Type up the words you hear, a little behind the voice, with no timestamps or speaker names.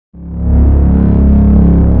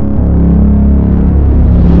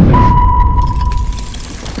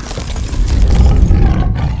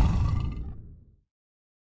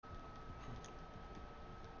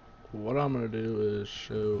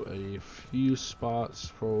few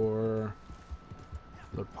spots for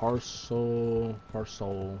the Parasol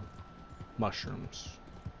mushrooms.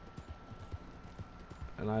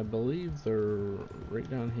 And I believe they're right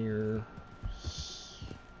down here,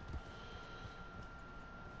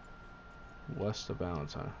 west of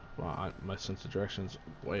Valentine. Wow, my sense of direction's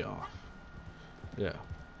way off. Yeah.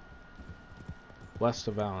 West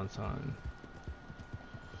of Valentine.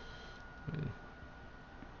 I mean,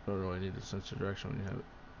 don't really need a sense of direction when you have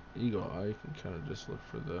eagle eye. You can kind of just look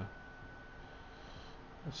for the...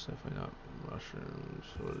 That's definitely not mushrooms.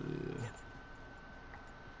 What is it?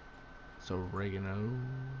 It's oregano.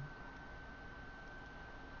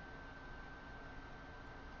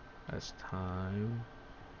 That's thyme.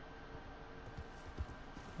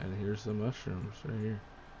 And here's the mushrooms right here.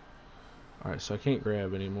 Alright, so I can't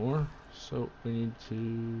grab anymore. So we need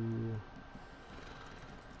to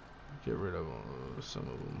get rid of some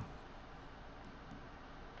of them.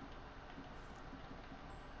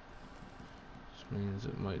 Which means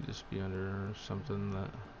it might just be under something that...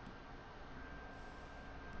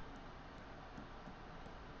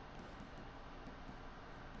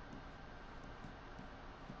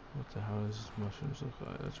 What the hell does mushrooms look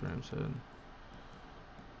like? That's Ram's head.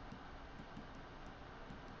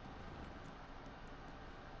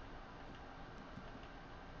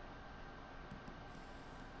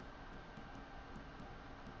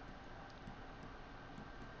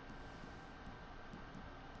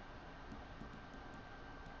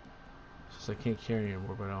 I can't carry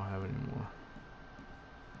anymore, but I don't have any more.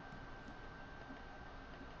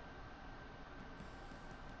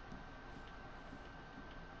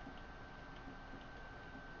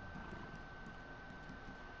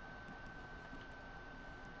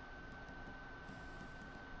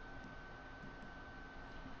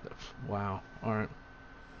 Wow. All right.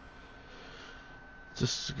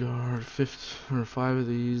 Discard 15 or 5 of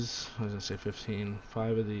these. I was gonna say 15.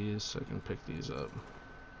 5 of these. So I can pick these up.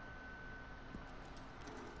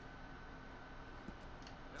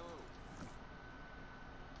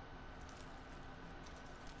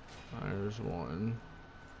 There's one.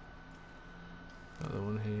 Another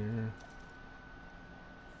one here.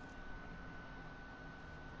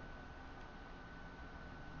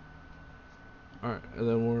 Alright, and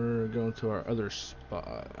then we're going to our other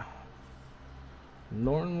spot.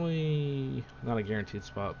 Normally, not a guaranteed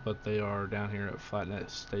spot, but they are down here at Flatnet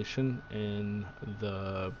Station in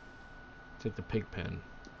the, I think, the pig pen.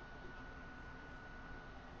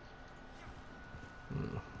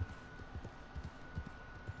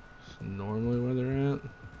 Normally where they're at,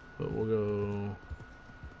 but we'll go.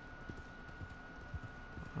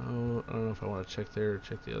 Oh, I don't know if I want to check there or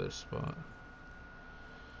check the other spot.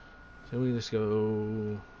 So we just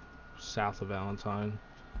go south of Valentine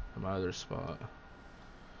to my other spot.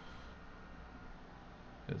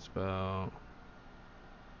 It's about,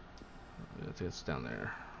 I think it's down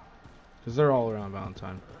there, because they're all around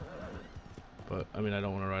Valentine. But I mean, I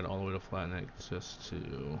don't want to ride all the way to Flatneck just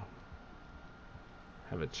to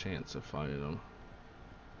have a chance of finding them.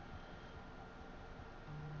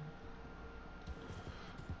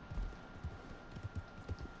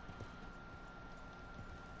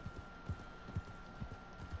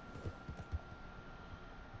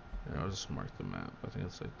 Here, I'll just mark the map. I think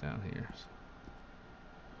it's like down here.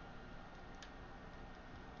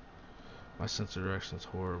 My sense of direction is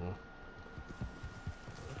horrible.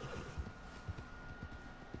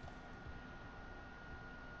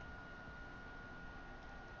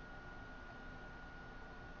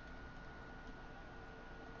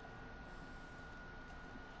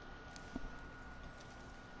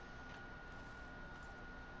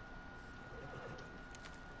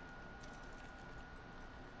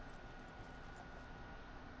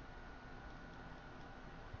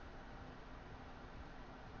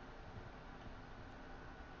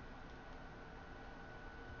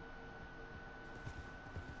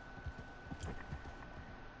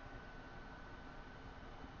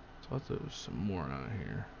 I thought there was some more out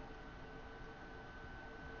here.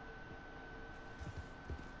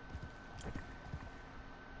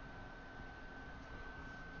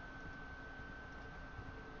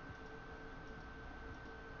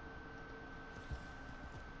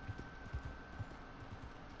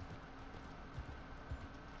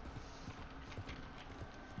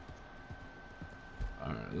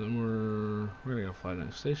 Alright, then we're gonna go fly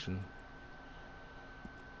next station.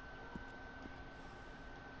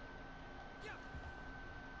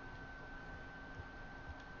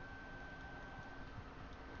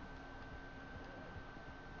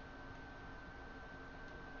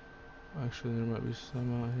 Actually, there might be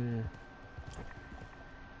some out here.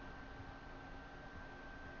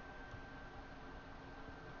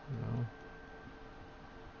 No.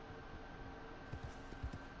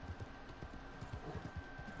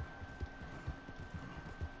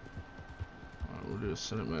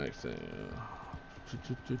 cinematic thing.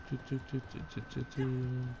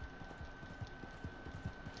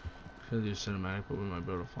 Gonna do cinematic, but we might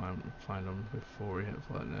be able to find them before we hit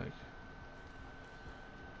flat neck.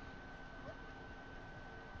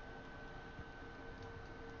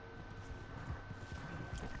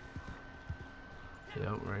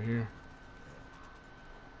 Yep, right here.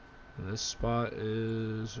 And this spot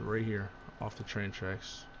is right here, off the train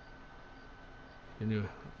tracks.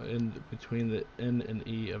 In between the N and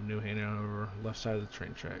E of New Hanover, left side of the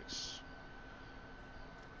train tracks.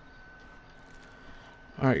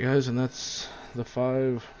 Alright guys, and that's the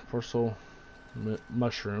 5 Parasol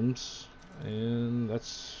mushrooms, and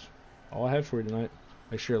that's all I have for you tonight.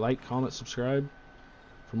 Make sure you like, comment, subscribe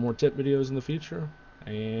for more tip videos in the future,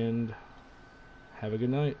 and have a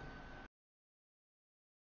good night.